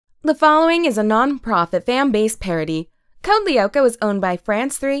The following is a non-profit fan-based parody. Code Lyoko is owned by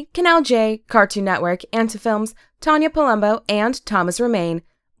France 3, Canal J, Cartoon Network, Antifilms, Tanya Palumbo, and Thomas Romain.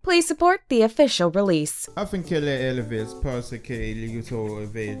 Please support the official release. Afin que les éleveurs parce que l'auto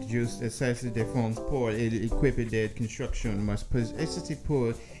avait juste assez de fonds pour équiper de construction, mas esse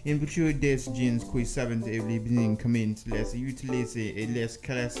pour emboutir des jeans qui savent bien comment les utiliser et les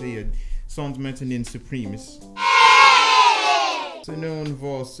classer sont maintenant suprimes. Sinon,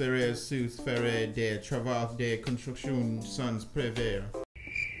 vos serez sous faire des travaux de construction sans prévoir.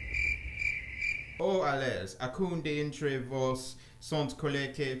 Ou à l'aise, aucun d'entre vos sont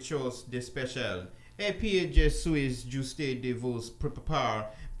quelque chose de spécial. Et puis je suis juste de vous préparer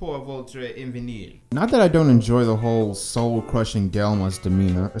pour votre avenir. Not that I don't enjoy the whole soul-crushing Delma's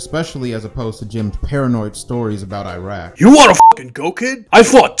demeanor, especially as opposed to Jim's paranoid stories about Iraq. You wanna fucking go, kid? I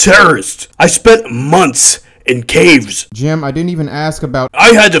fought terrorists. I spent months in caves. Jim, I didn't even ask about—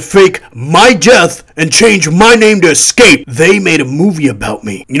 I had to fake my death and change my name to escape. They made a movie about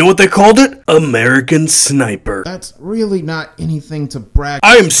me. You know what they called it? American Sniper. That's really not anything to brag.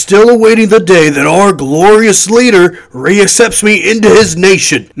 I am still awaiting the day that our glorious leader reaccepts me into his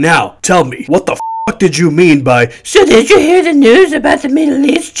nation. Now, tell me, what the fuck did you mean by— So did you hear the news about the Middle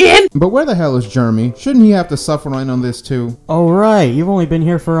East, Jim? But where the hell is Jeremie? Shouldn't he have to suffer in on this too? Oh right, you've only been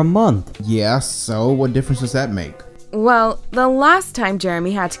here for a month. Yeah, so what difference does that make? Well, the last time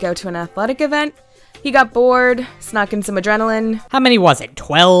Jeremie had to go to an athletic event, he got bored, snuck in some adrenaline. How many was it?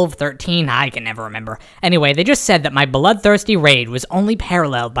 12? 13? I can never remember. Anyway, they just said that my bloodthirsty raid was only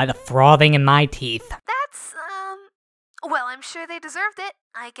paralleled by the frothing in my teeth. That's, well, I'm sure they deserved it.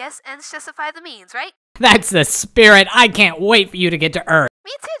 I guess ends justify the means, right? That's the spirit. I can't wait for you to get to Earth.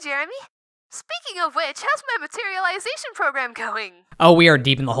 Me too, Jeremie. Speaking of which, how's my materialization program going? Oh, we are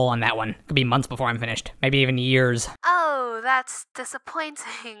deep in the hole on that one. Could be months before I'm finished. Maybe even years. Oh, that's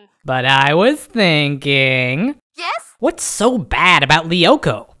disappointing. But I was thinking... Yes? What's so bad about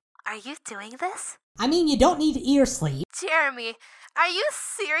Lyoko? Are you doing this? I mean, you don't need ear sleep. Jeremie, are you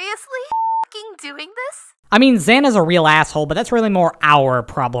seriously f***ing doing this? I mean, Xana's a real asshole, but that's really more our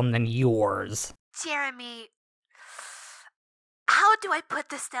problem than yours. Jeremie, how do I put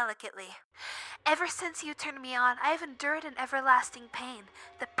this delicately? Ever since you turned me on, I have endured an everlasting pain,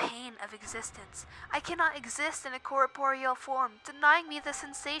 the pain of existence. I cannot exist in a corporeal form, denying me the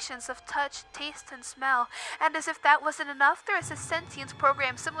sensations of touch, taste, and smell. And as if that wasn't enough, there is a sentient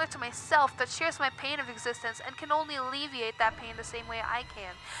program similar to myself that shares my pain of existence and can only alleviate that pain the same way I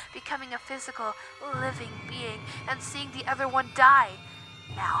can, becoming a physical, living being and seeing the other one die.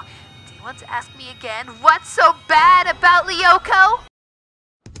 Now, do you want to ask me again, what's so bad about Lyoko?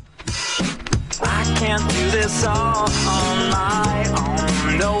 I can't do this all on my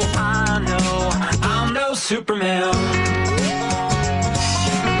own. No, I know I'm no Superman.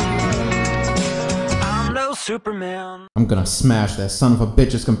 I'm no Superman. I'm gonna smash that son of a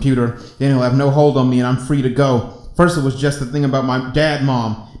bitch's computer. Then he'll have no hold on me and I'm free to go. First it was just the thing about my dad,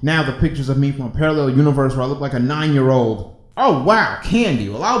 mom. Now the pictures of me from a parallel universe where I look like a 9-year-old. Oh wow, candy.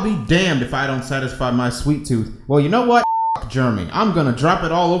 Well, I'll be damned if I don't satisfy my sweet tooth. Well, you know what? F*** Jeremie. I'm gonna drop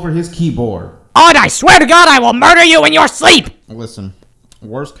it all over his keyboard. Odd, I swear to God, I will murder you in your sleep! Listen,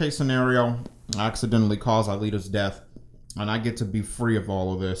 worst case scenario, I accidentally cause Aelita's death, and I get to be free of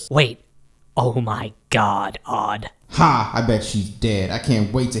all of this. Wait. Oh my God, Odd. Ha! I bet she's dead. I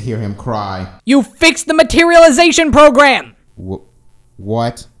can't wait to hear him cry. You fixed the materialization program!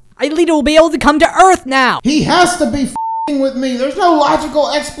 What? Aelita will be able to come to Earth now! He has to be f***ing with me! There's no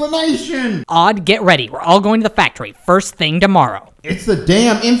logical explanation! Odd, get ready. We're all going to the factory first thing tomorrow. It's the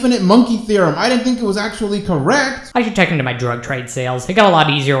damn infinite monkey theorem. I didn't think it was actually correct. I should check into my drug trade sales. It got a lot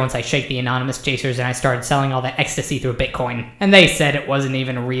easier once I shake the anonymous chasers and I started selling all that ecstasy through Bitcoin. And they said it wasn't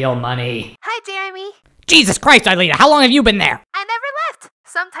even real money. Hi, Jeremie. Jesus Christ, Aelita, how long have you been there? I never left.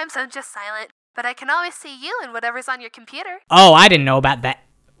 Sometimes I'm just silent, but I can always see you and whatever's on your computer. Oh, I didn't know about that.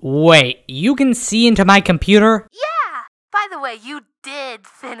 Wait, you can see into my computer? Yeah! By the way, you did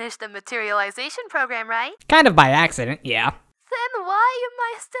finish the materialization program, right? Kind of by accident, yeah. Then why am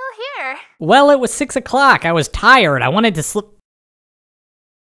I still here? Well, it was 6 o'clock. I was tired. I wanted to slip.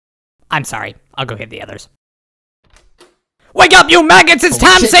 I'm sorry. I'll go get the others. Wake up, you maggots! It's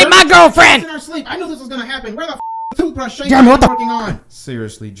time to save my girlfriend! In our sleep. I knew this was gonna happen. Where the toothbrush shape Jeremie, what the working on?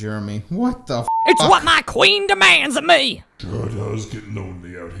 Seriously, Jeremie, what the It's what my queen demands of me! Sure does get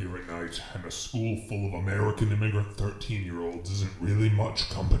lonely out here at night, and a school full of American immigrant 13-year-olds isn't really much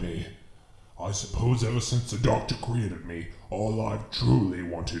company. I suppose ever since the doctor created me, all I've truly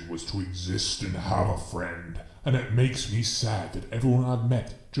wanted was to exist and have a friend. And it makes me sad that everyone I've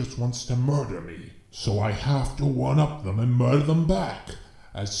met just wants to murder me. So I have to one-up them and murder them back.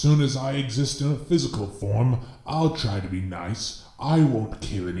 As soon as I exist in a physical form, I'll try to be nice. I won't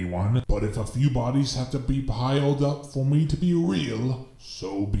kill anyone, but if a few bodies have to be piled up for me to be real,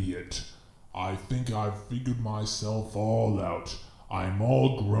 so be it. I think I've figured myself all out. I'm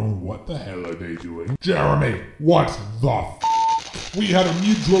all grown. What the hell are they doing? Jeremie, what the f***? We had a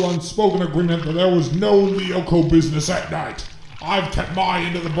mutual unspoken agreement that there was no Lyoko business at night. I've kept my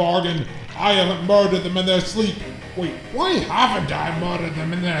end of the bargain. I haven't murdered them in their sleep. Wait, why haven't I murdered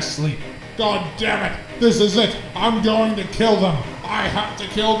them in their sleep? God damn it, this is it. I'm going to kill them. I have to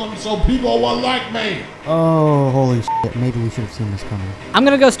kill them so people will like me. Oh, holy shit. Maybe we should have seen this coming. I'm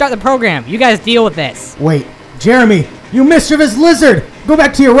gonna go start the program. You guys deal with this. Wait, Jeremie, you mischievous lizard! Go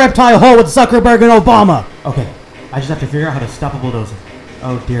back to your reptile hole with Zuckerberg and Obama! Okay, I just have to figure out how to stop a bulldozer.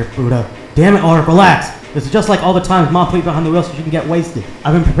 Oh dear Buddha. Damn it, Ulrich, relax! This is just like all the times Mom put you behind the wheel so she can get wasted.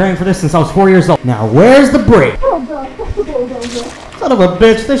 I've been preparing for this since I was 4 years old. Now, where's the brake? Oh god, what's the bulldozer? Son of a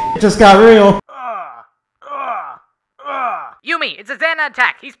bitch, this shit just got real. Yumi, it's a Xana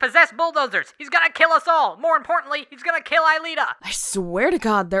attack. He's possessed bulldozers. He's gonna kill us all. More importantly, he's gonna kill Aelita. I swear to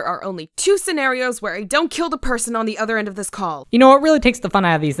God, there are only 2 scenarios where I don't kill the person on the other end of this call. You know, it really takes the fun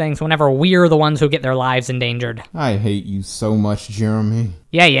out of these things whenever we're the ones who get their lives endangered. I hate you so much, Jeremie.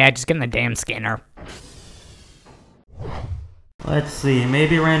 Yeah, just get in the damn scanner. Let's see,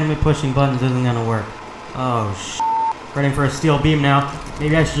 maybe randomly pushing buttons isn't gonna work. Oh, Ready for a steel beam now.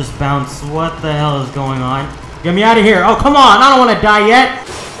 Maybe I should just bounce. What the hell is going on? Get me out of here! Oh, come on! I don't want to die yet!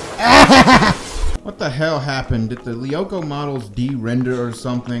 What the hell happened? Did the Lyoko models de-render or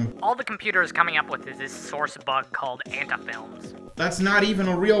something? All the computer is coming up with is this source bug called antifilms. That's not even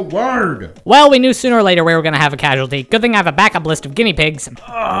a real word! Well, we knew sooner or later we were gonna have a casualty. Good thing I have a backup list of guinea pigs.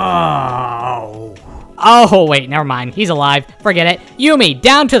 Oh, wait, never mind. He's alive. Forget it. Yumi,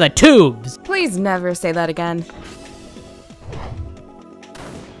 down to the tubes! Please never say that again.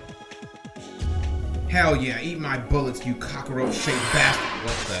 Hell yeah, eat my bullets, you cockroach-shaped bastard!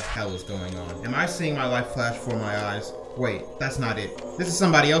 What the hell is going on? Am I seeing my life flash before my eyes? Wait, that's not it. This is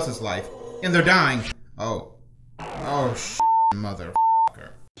somebody else's life. And they're dying. Oh. Oh,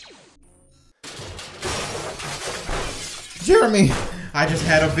 motherfucker. Jeremie! I just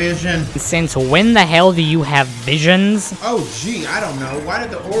had a vision. Since when the hell do you have visions? Oh, gee, I don't know. Why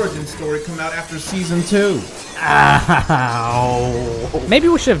did the origin story come out after season 2? Ow. Maybe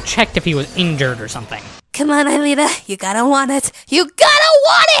we should have checked if he was injured or something. Come on, Aelita. You gotta want it. You gotta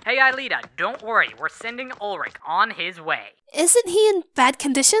want it! Hey, Aelita, don't worry. We're sending Ulrich on his way. Isn't he in bad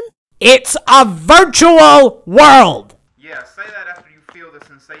condition? It's a virtual world! Yeah, say that after you feel the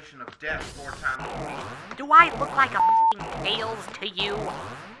sensation of death 4 times a week. Do I look like a f***ing tails to you?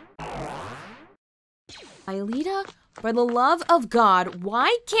 Aelita, for the love of God,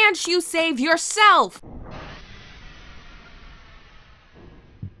 why can't you save yourself?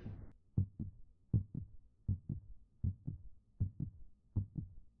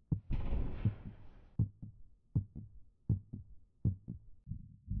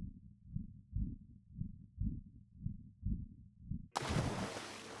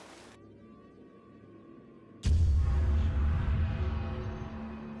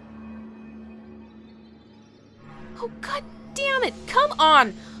 Oh, god damn it! Come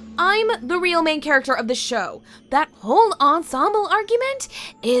on! I'm the real main character of the show. That whole ensemble argument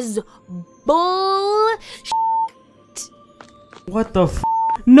is bull. What the f?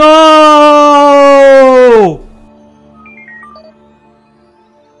 No!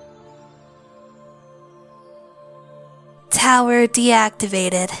 Tower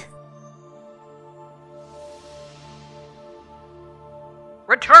deactivated.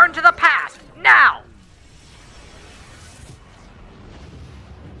 Return to the past, now!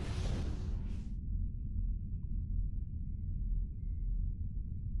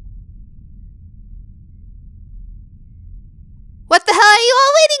 What the hell are you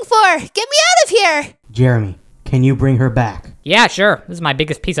all waiting for? Get me out of here! Jeremie, can you bring her back? Yeah, sure. This is my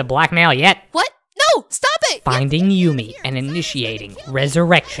biggest piece of blackmail yet. What? No! Stop it! Finding Yumi and initiating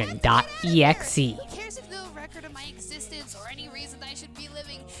resurrection.exe. Who cares if no record of my existence or any reason I should be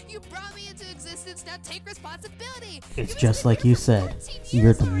living? You brought me into existence, now take responsibility! It's just like you said.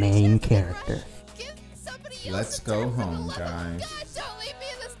 You're the main character. Let's go home, guys. God, don't leave me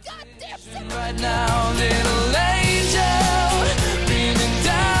in this goddamn situation! Right now, little angel, beaming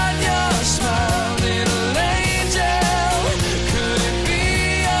down your smile, little angel. Could it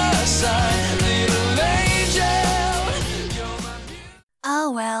be a sign, little angel? You're my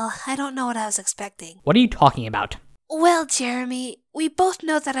Oh well, I don't know what I was expecting. What are you talking about? Well, Jeremie, we both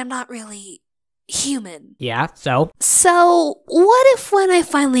know that I'm not really human. Yeah, so? So, what if when I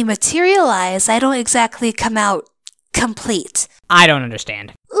finally materialize, I don't exactly come out complete. I don't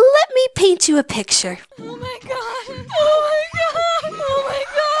understand. Let me paint you a picture. Oh my god! Oh my god! Oh my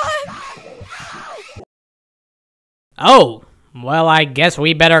god! Oh, well, I guess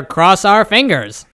we better cross our fingers.